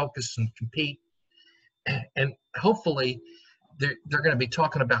we focus and compete. And hopefully they're going to be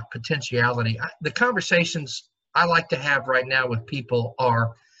talking about potentiality. The conversations I like to have right now with people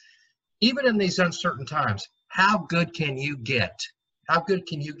are, even in these uncertain times, how good can you get? How good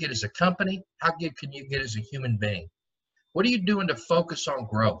can you get as a company? How good can you get as a human being? What are you doing to focus on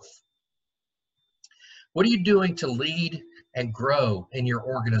growth? What are you doing to lead and grow in your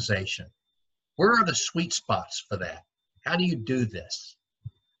organization? Where are the sweet spots for that? How do you do this?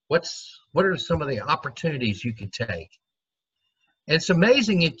 What are some of the opportunities you can take? And it's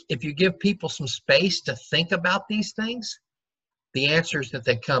amazing if you give people some space to think about these things, the answers that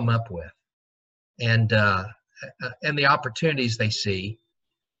they come up with, and the opportunities they see,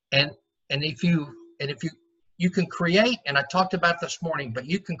 and if you can create, and I talked about this morning, but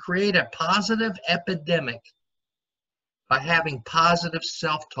you can create a positive epidemic by having positive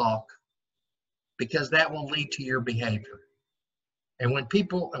self-talk, because that will lead to your behavior. And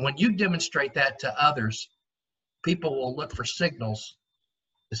when you demonstrate that to others, people will look for signals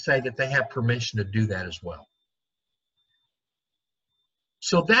to say that they have permission to do that as well.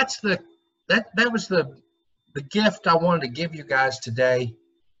 So that was the gift I wanted to give you guys today,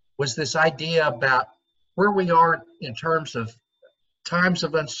 was this idea about where we are in terms of times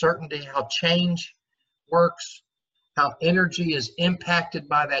of uncertainty, how change works, how energy is impacted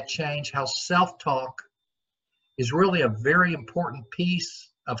by that change, how self-talk is really a very important piece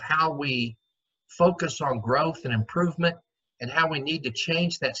of how we focus on growth and improvement, and how we need to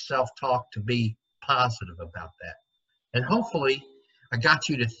change that self-talk to be positive about that. And hopefully I got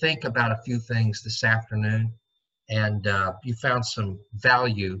you to think about a few things this afternoon, and you found some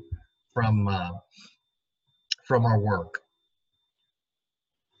value from our work.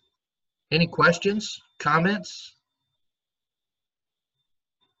 Any questions, comments?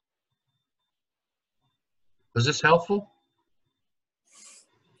 Was this helpful?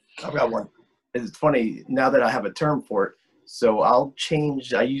 I've got one. It's funny now that I have a term for it. So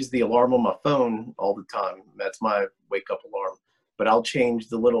I use the alarm on my phone all the time. That's my wake up alarm. But I'll change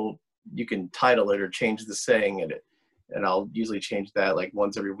the little, you can title it or change the saying in it. And I'll usually change that like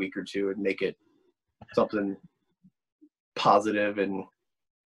once every week or two and make it something positive and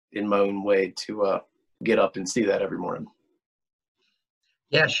in my own way to get up and see that every morning.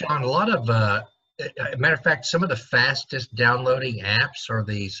 Yeah, Sean, a lot of, matter of fact, some of the fastest downloading apps are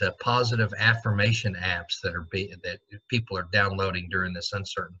these positive affirmation apps that people are downloading during this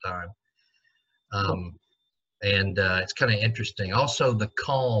uncertain time. And it's kind of interesting. Also, the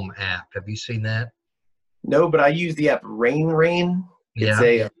Calm app. Have you seen that? No, but I use the app Rain.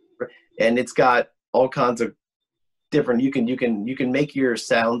 Yeah. And it's got all kinds of different. You can make your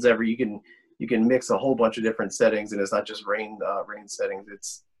sounds you can mix a whole bunch of different settings, and it's not just rain settings.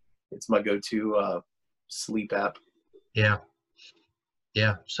 It's my go-to sleep app. Yeah.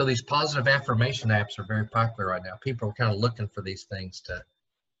 Yeah. So these positive affirmation apps are very popular right now. People are kind of looking for these things to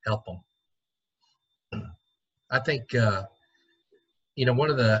help them. I think, one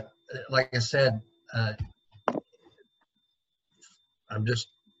of the, like I said, I'm just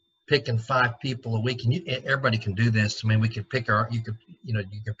picking 5 people a week, and everybody can do this. I mean, we could pick you can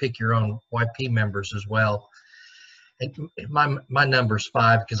pick your own YP members as well. And my number's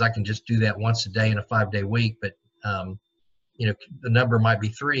 5 because I can just do that once a day in a 5-day week. But the number might be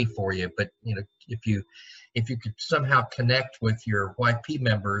 3 for you. But if you could somehow connect with your YP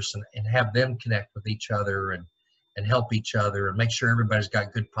members and have them connect with each other and help each other and make sure everybody's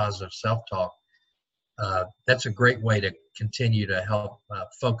got good positive self-talk, that's a great way to continue to help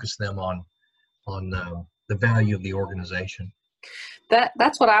focus them on the value of the organization.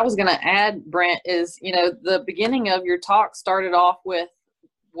 That's what I was going to add, Brent, is, the beginning of your talk started off with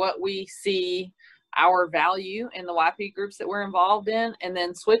what we see our value in the YP groups that we're involved in. And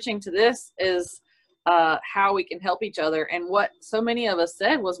then switching to this is how we can help each other. And what so many of us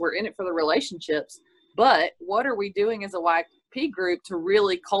said was we're in it for the relationships, but what are we doing as a YP group to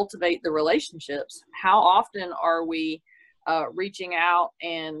really cultivate the relationships? How often are we reaching out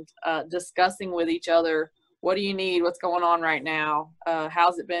and discussing with each other, what do you need? What's going on right now?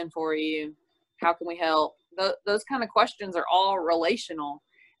 How's it been for you? How can we help? Those kind of questions are all relational.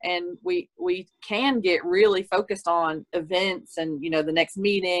 And we can get really focused on events and, the next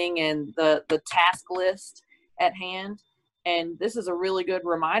meeting and the task list at hand. And this is a really good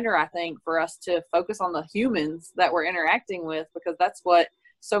reminder, I think, for us to focus on the humans that we're interacting with, because that's what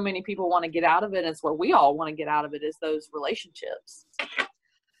so many people want to get out of it. It's what we all want to get out of it, is those relationships.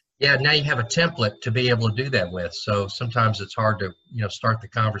 Yeah, now you have a template to be able to do that with. So sometimes it's hard to, start the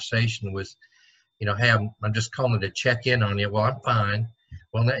conversation with, hey, I'm just calling to check in on you. Well, I'm fine.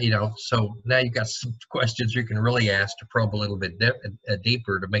 Well, so now you've got some questions you can really ask to probe a little bit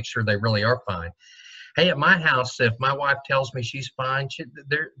deeper to make sure they really are fine. Hey, at my house, if my wife tells me she's fine,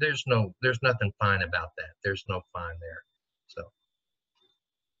 there's nothing fine about that. There's no fine there. So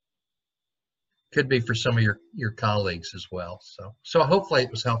could be for some of your colleagues as well. So hopefully it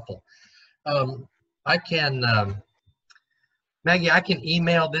was helpful. I can, Maggie, I can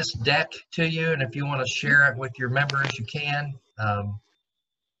email this deck to you, and if you want to share it with your members, you can. I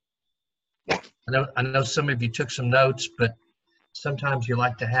know some of you took some notes, but sometimes you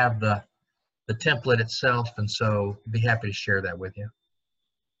like to have the template itself, and so I'd be happy to share that with you.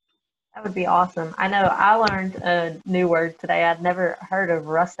 That would be awesome. I know I learned a new word today. I'd never heard of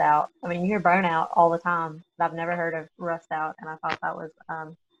rust out. I mean, you hear burnout all the time, but I've never heard of rust out, and I thought that was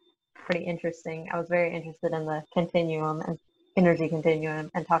pretty interesting. I was very interested in the continuum and energy continuum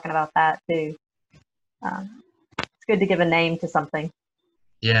and talking about that too. It's good to give a name to something.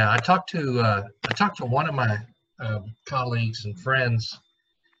 Yeah, I talked to one of my colleagues and friends.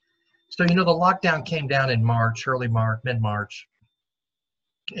 So, the lockdown came down in March, early March, mid-March.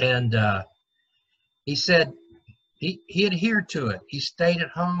 And he said he adhered to it. He stayed at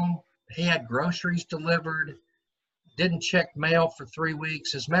home. He had groceries delivered, didn't check mail for 3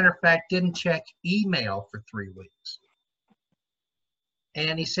 weeks. As a matter of fact, didn't check email for 3 weeks.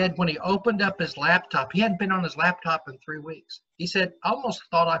 And he said when he opened up his laptop, he hadn't been on his laptop in 3 weeks. He said, I almost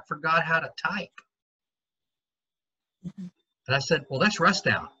thought I forgot how to type. Mm-hmm. And I said, well, that's rust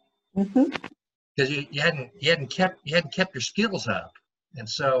out. Because you hadn't kept your skills up. And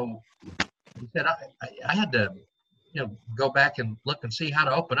so he said, I had to go back and look and see how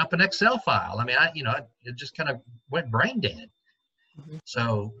to open up an Excel file. I mean, it just kind of went brain dead.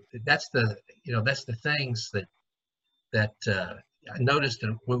 So that's the things that I noticed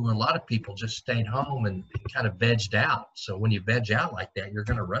that when a lot of people just stayed home and kind of vegged out. So when you veg out like that, you're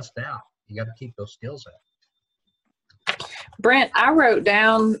going to rust out. You got to keep those skills up. Brent, I wrote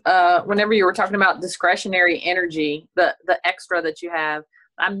down whenever you were talking about discretionary energy, the extra that you have,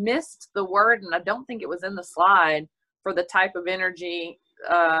 I missed the word, and I don't think it was in the slide, for the type of energy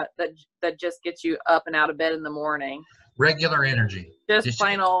that just gets you up and out of bed in the morning. Regular energy. Just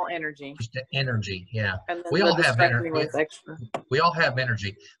plain old energy. Just energy, yeah. And We all have energy. Extra. We all have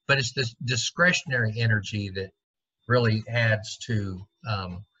energy, but it's this discretionary energy that really adds to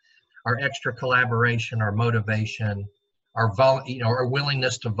our extra collaboration, our motivation, our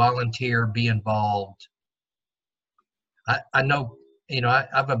willingness to volunteer, be involved. I know,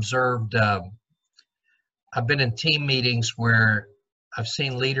 I've observed. I've been in team meetings where I've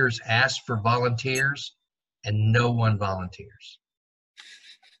seen leaders ask for volunteers and no one volunteers.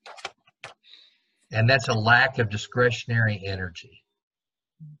 And that's a lack of discretionary energy.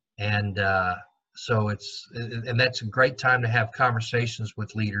 And so that's a great time to have conversations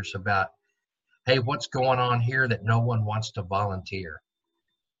with leaders about, hey, what's going on here that no one wants to volunteer?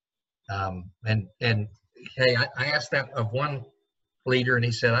 And hey, I asked that of one leader and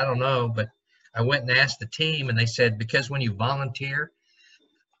he said, I don't know, but I went and asked the team and they said, because when you volunteer,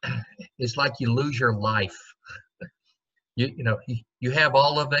 it's like you lose your life. You have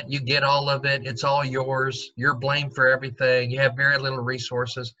all of it, you get all of it, it's all yours, you're blamed for everything, you have very little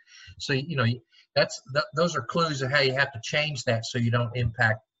resources. So, those are clues of how you have to change that so you don't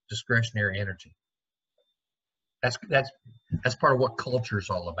impact discretionary energy. That's part of what culture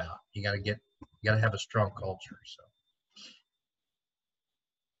is all about. You got to have a strong culture. So,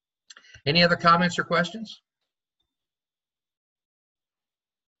 any other comments or questions?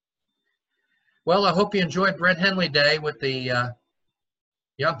 Well, I hope you enjoyed Brent Henley Day with the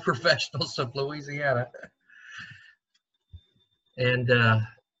young professionals of Louisiana. And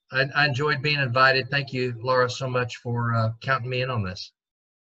I enjoyed being invited. Thank you, Laura, so much for counting me in on this.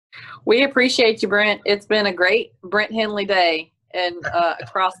 We appreciate you, Brent. It's been a great Brent Henley Day and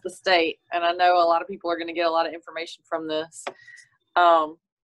across the state. And I know a lot of people are going to get a lot of information from this.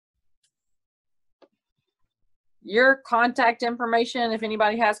 Your contact information, if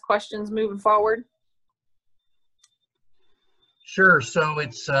anybody has questions moving forward. Sure. So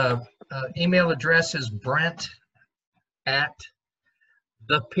it's email address is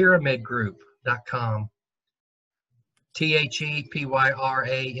brent@thepyramidgroup.com.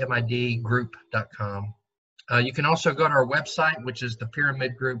 THEPYRAMID group.com. You can also go to our website, which is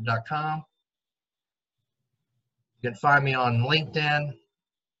thepyramidgroup.com. You can find me on LinkedIn,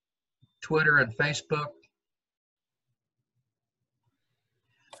 Twitter, and Facebook.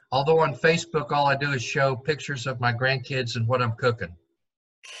 Although on Facebook, all I do is show pictures of my grandkids and what I'm cooking.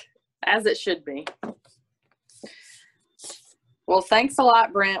 As it should be. Well, thanks a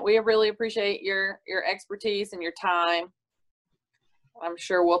lot, Brent. We really appreciate your expertise and your time. I'm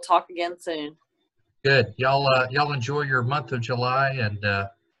sure we'll talk again soon. Good. Y'all enjoy your month of July, and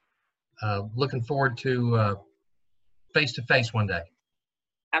looking forward to face-to-face one day.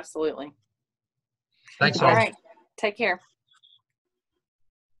 Absolutely. Thanks all. All right. Take care.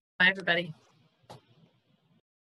 Bye, everybody.